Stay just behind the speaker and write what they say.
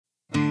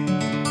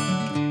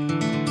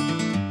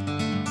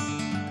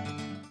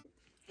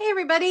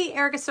everybody,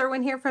 Erica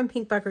Serwin here from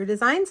Pink Bucker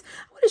Designs.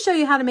 I want to show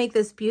you how to make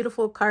this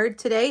beautiful card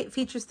today. It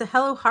features the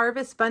Hello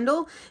Harvest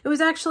bundle. It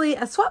was actually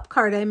a swap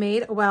card I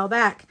made a while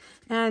back,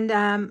 and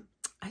I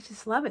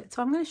just love it.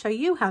 So I'm going to show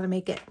you how to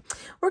make it.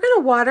 We're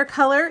going to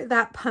watercolor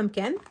that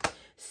pumpkin.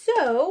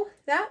 So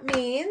that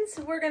means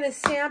we're going to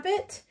stamp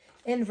it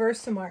in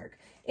Versamark.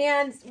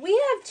 And we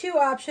have two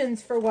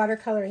options for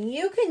watercoloring.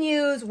 You can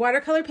use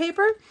watercolor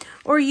paper,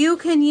 or you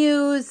can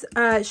use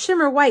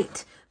shimmer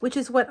white, which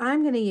is what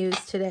I'm going to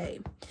use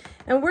today.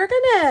 And we're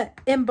going to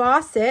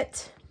emboss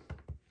it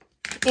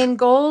in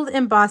gold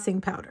embossing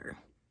powder.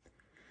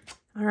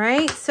 All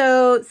right,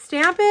 so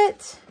stamp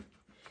it,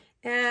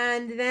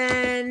 and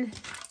then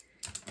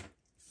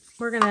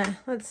we're going to,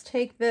 let's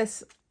take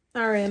this,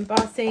 our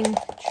embossing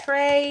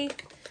tray.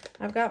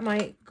 I've got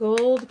my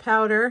gold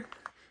powder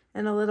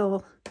and a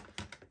little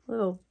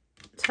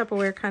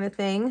Tupperware kind of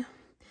thing.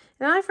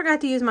 And I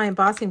forgot to use my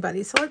embossing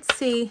buddy, so let's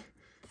see.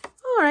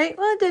 All right,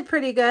 well, it did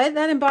pretty good.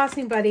 That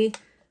embossing buddy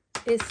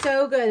is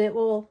so good. It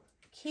will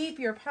keep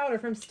your powder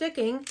from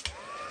sticking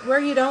where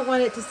you don't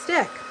want it to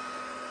stick.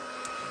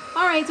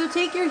 All right, so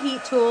take your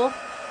heat tool,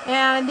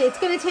 and it's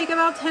going to take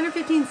about 10 or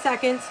 15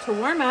 seconds to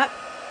warm up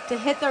to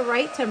hit the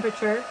right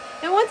temperature.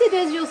 And once it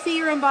does, you'll see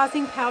your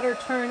embossing powder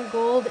turn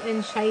gold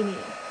and shiny.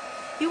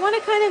 You want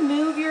to kind of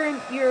move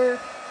your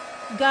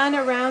gun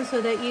around so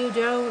that you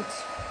don't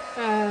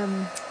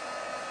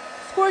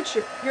scorch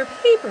your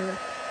paper,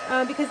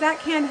 because that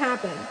can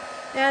happen.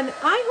 And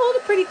I hold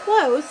it pretty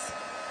close,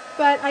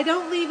 but I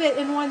don't leave it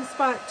in one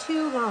spot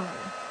too long.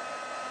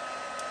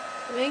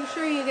 Make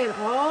sure you get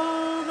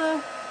all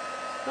the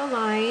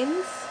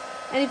lines.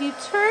 And if you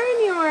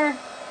turn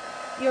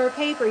your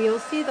paper, you'll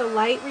see the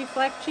light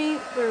reflecting,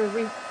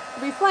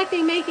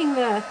 making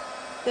the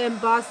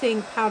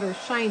embossing powder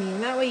shiny.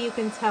 And that way you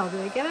can tell.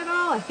 Did I get it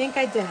all? I think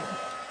I did.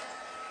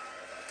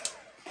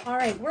 All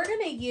right, we're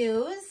going to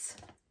use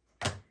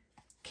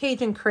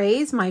Cajun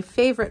Craze, my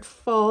favorite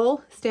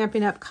fall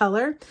Stampin' Up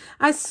color.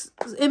 I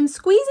am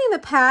squeezing the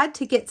pad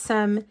to get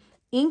some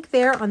ink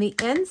there on the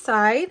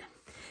inside.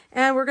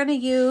 And we're going to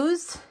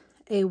use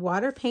a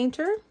water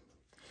painter.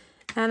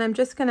 And I'm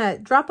just going to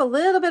drop a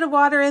little bit of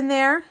water in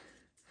there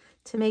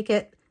to make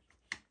it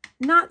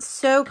not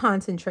so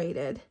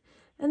concentrated.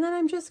 And then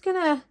I'm just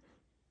going to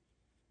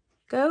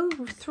go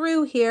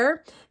through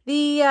here.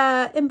 The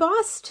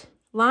embossed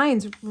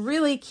lines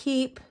really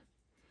keep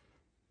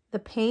the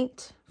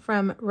paint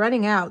from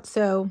running out,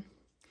 so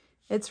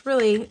it's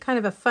really kind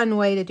of a fun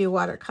way to do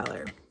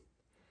watercolor.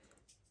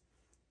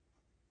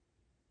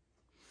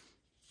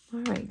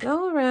 All right,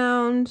 go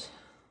around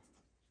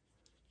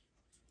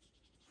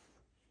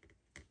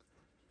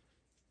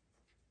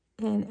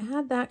and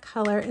add that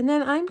color, and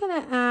then I'm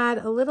going to add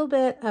a little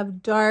bit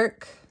of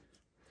dark.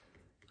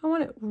 I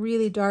want it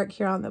really dark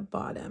here on the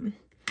bottom,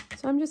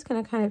 so I'm just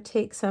going to kind of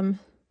take some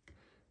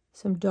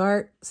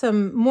dark,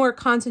 some more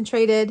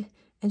concentrated,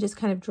 and just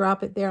kind of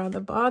drop it there on the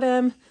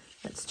bottom.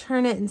 Let's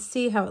turn it and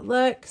see how it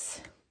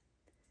looks.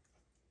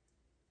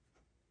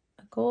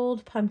 A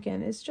gold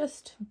pumpkin is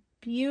just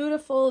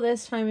beautiful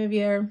this time of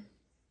year.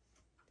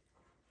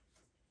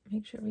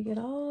 Make sure we get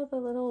all the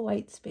little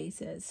white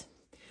spaces.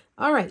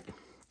 All right,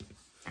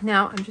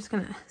 now I'm just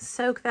gonna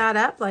soak that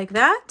up like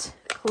that,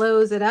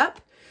 close it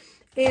up,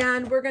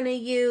 and we're gonna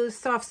use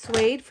soft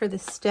suede for the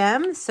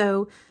stem.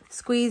 So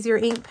squeeze your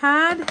ink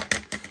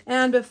pad.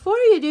 And before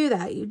you do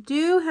that, you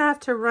do have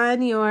to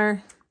run you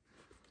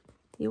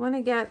want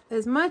to get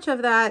as much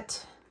of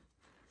that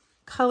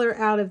color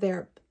out of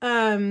there.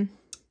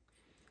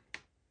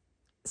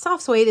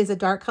 Soft suede is a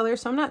dark color,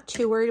 so I'm not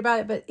too worried about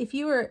it. But if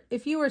you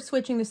were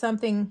switching to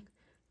something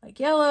like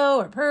yellow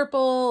or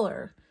purple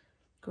or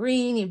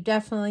green, you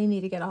definitely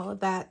need to get all of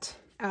that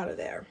out of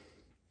there.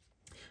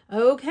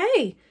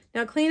 Okay,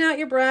 now clean out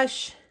your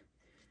brush,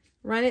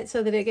 run it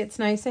so that it gets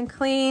nice and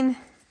clean.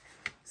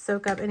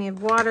 Soak up any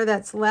of water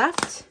that's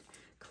left.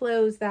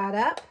 Close that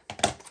up.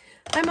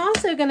 I'm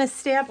also going to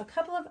stamp a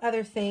couple of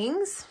other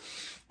things.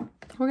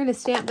 We're going to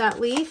stamp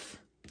that leaf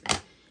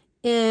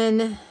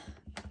in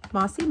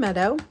Mossy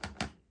Meadow.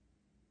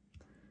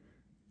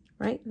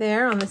 Right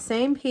there on the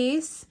same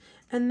piece.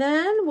 And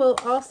then we'll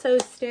also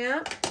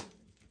stamp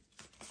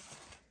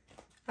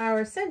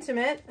our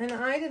sentiment. And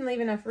I didn't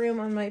leave enough room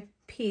on my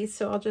piece,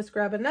 so I'll just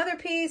grab another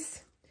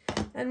piece.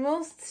 And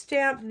we'll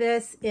stamp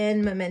this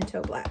in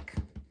Memento Black.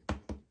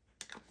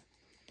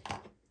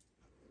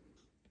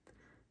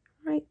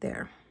 Right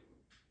there.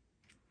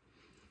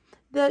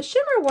 The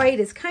shimmer white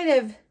is kind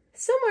of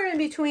somewhere in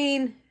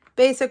between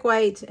basic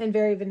white and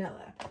very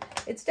vanilla.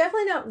 It's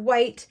definitely not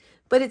white,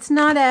 but it's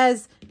not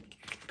as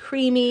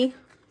creamy,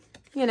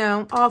 you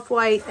know,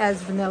 off-white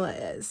as vanilla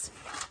is.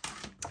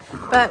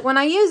 But when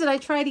I use it, I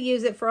try to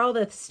use it for all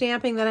the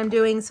stamping that I'm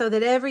doing so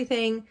that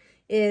everything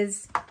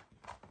is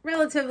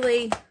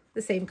relatively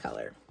the same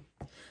color.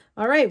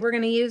 All right, we're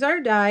going to use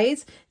our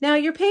dies. Now,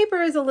 your paper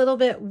is a little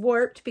bit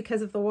warped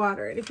because of the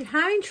water. And if you're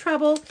having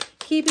trouble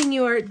keeping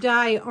your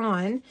die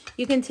on,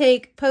 you can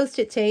take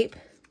Post-it tape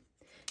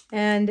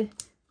and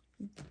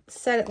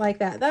set it like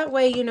that. That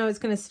way, you know it's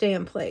going to stay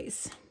in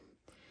place.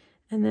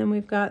 And then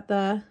we've got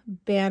the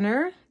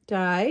banner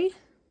die.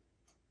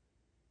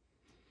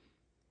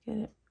 Get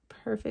it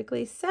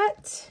perfectly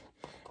set.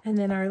 And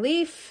then our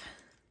leaf.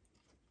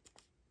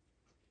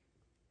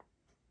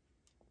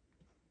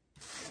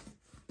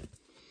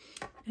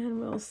 And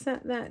we'll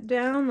set that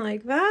down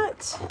like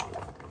that.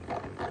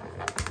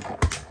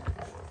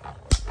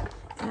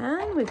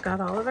 And we've got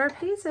all of our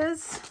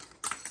pieces.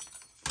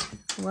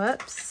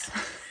 Whoops.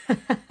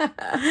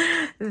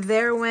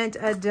 There went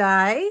a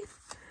die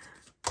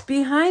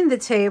behind the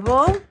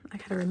table. I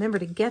gotta remember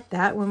to get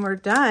that when we're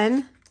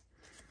done.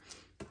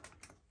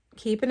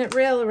 Keeping it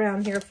real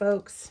around here,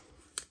 folks.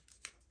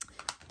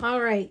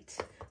 All right,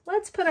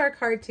 let's put our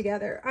card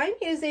together. I'm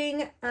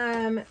using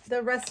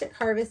the Rustic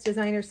Harvest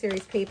Designer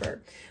Series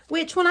paper,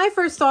 which when I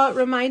first saw it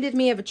reminded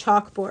me of a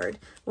chalkboard,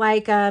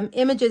 like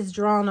images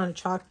drawn on a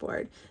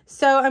chalkboard.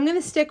 So I'm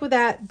gonna stick with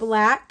that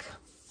black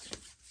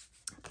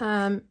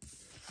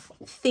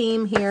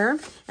theme here,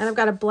 and I've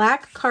got a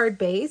black card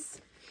base.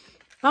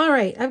 All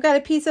right, I've got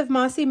a piece of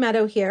Mossy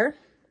Meadow here.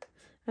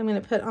 I'm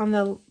going to put on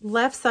the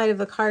left side of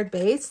the card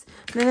base,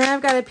 and then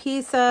I've got a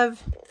piece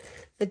of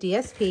the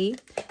DSP.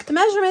 The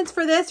measurements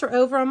for this are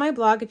over on my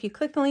blog. If you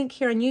click the link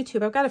here on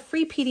YouTube, I've got a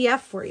free PDF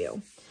for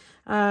you,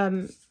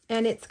 and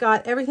it's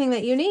got everything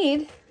that you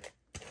need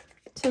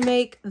to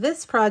make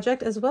this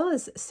project as well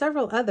as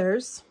several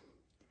others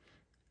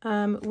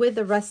with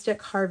the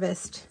Rustic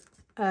Harvest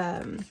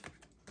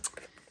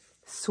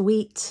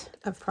suite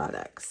of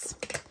products.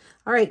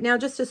 All right, now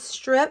just a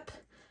strip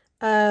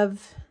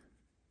of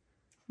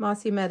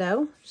Mossy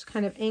Meadow, just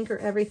kind of anchor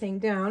everything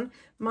down.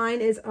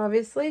 Mine is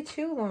obviously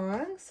too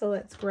long, so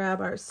let's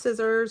grab our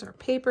scissors, our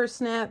paper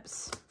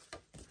snips,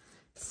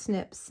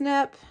 snip,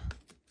 snip,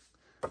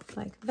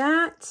 like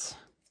that.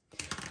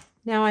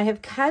 Now I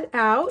have cut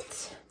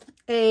out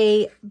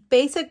a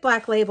basic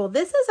black label.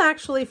 This is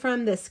actually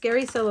from the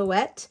Scary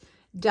Silhouette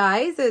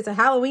dies. It's a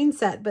Halloween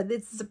set, but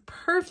this is a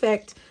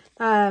perfect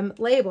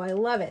label. I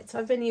love it. So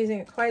I've been using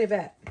it quite a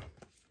bit.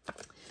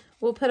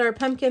 We'll put our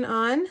pumpkin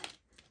on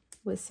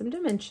with some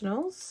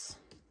dimensionals.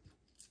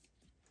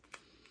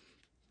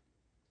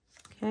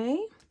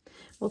 Okay.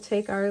 We'll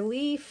take our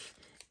leaf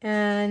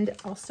and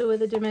also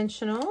with a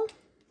dimensional.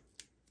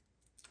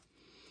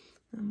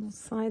 And we'll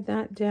slide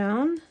that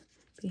down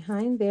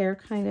behind there,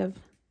 kind of,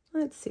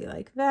 let's see,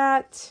 like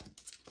that.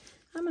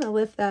 I'm going to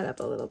lift that up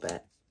a little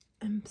bit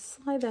and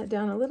slide that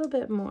down a little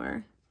bit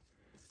more,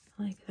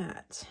 like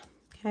that.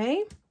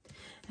 Okay.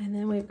 And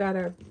then we've got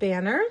our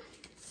banner.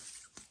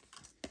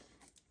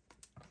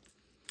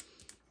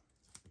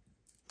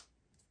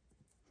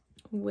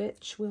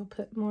 Which we'll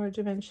put more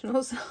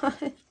dimensionals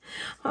on.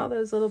 All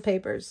those little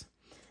papers.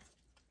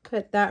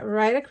 Put that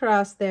right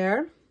across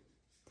there.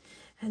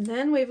 And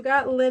then we've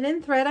got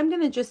linen thread. I'm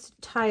going to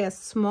just tie a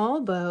small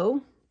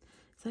bow,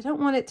 because I don't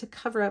want it to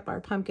cover up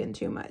our pumpkin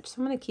too much. So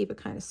I'm going to keep it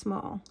kind of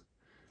small,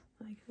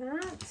 like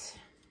that.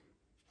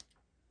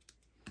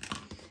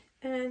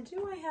 And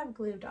do I have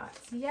glue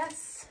dots?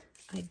 Yes,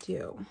 I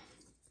do.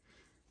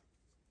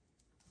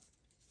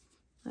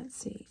 Let's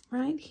see,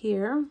 right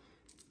here.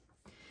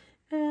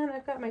 And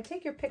I've got my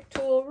take your pick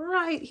tool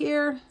right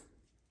here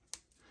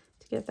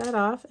to get that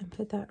off and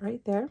put that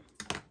right there.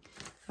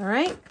 All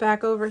right,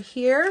 back over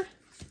here.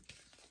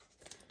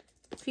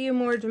 A few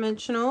more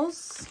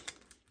dimensionals.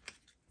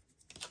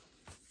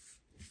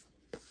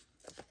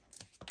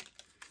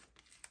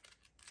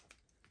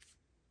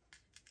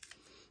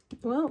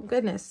 Well,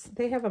 goodness,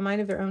 they have a mind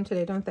of their own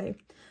today, don't they?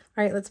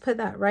 All right, let's put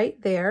that right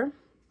there.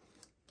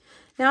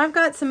 Now I've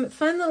got some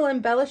fun little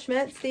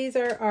embellishments. These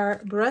are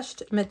our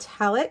brushed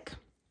metallic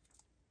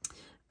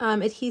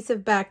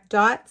adhesive back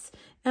dots,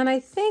 and I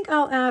think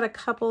I'll add a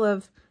couple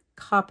of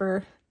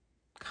copper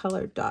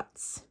colored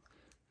dots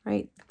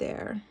right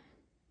there.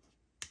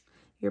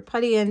 Your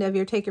putty end of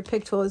your take your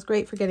pick tool is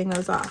great for getting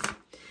those off.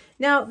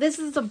 Now this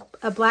is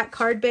a black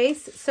card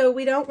base, so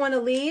we don't want to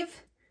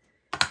leave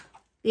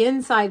the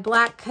inside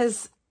black,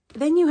 because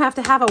then you have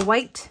to have a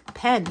white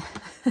pen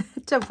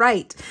to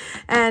write,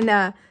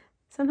 and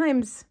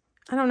sometimes,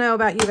 I don't know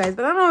about you guys,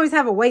 but I don't always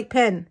have a white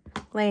pen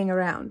laying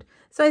around.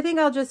 So I think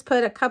I'll just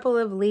put a couple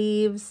of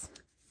leaves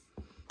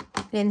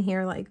in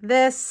here like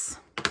this.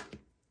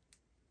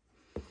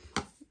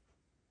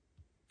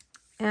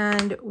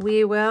 And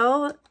we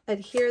will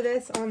adhere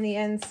this on the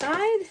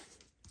inside.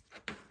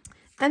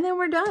 And then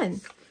we're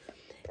done.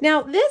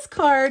 Now this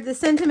card, the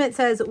sentiment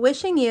says,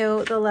 wishing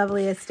you the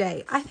loveliest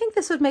day. I think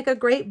this would make a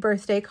great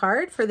birthday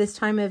card for this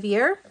time of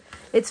year.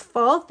 It's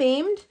fall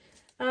themed.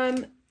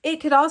 It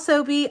could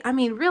also be, I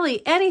mean,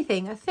 really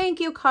anything, a thank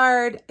you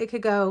card. It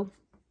could go,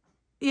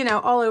 you know,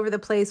 all over the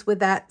place with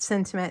that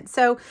sentiment.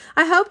 So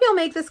I hope you'll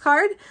make this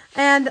card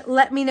and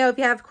let me know if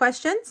you have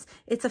questions.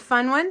 It's a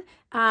fun one.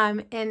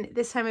 And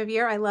this time of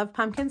year, I love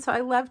pumpkins, so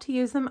I love to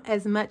use them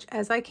as much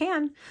as I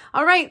can.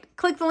 All right,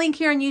 click the link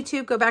here on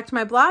YouTube, go back to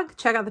my blog,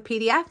 check out the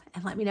PDF,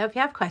 and let me know if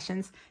you have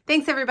questions.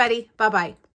 Thanks, everybody. Bye-bye.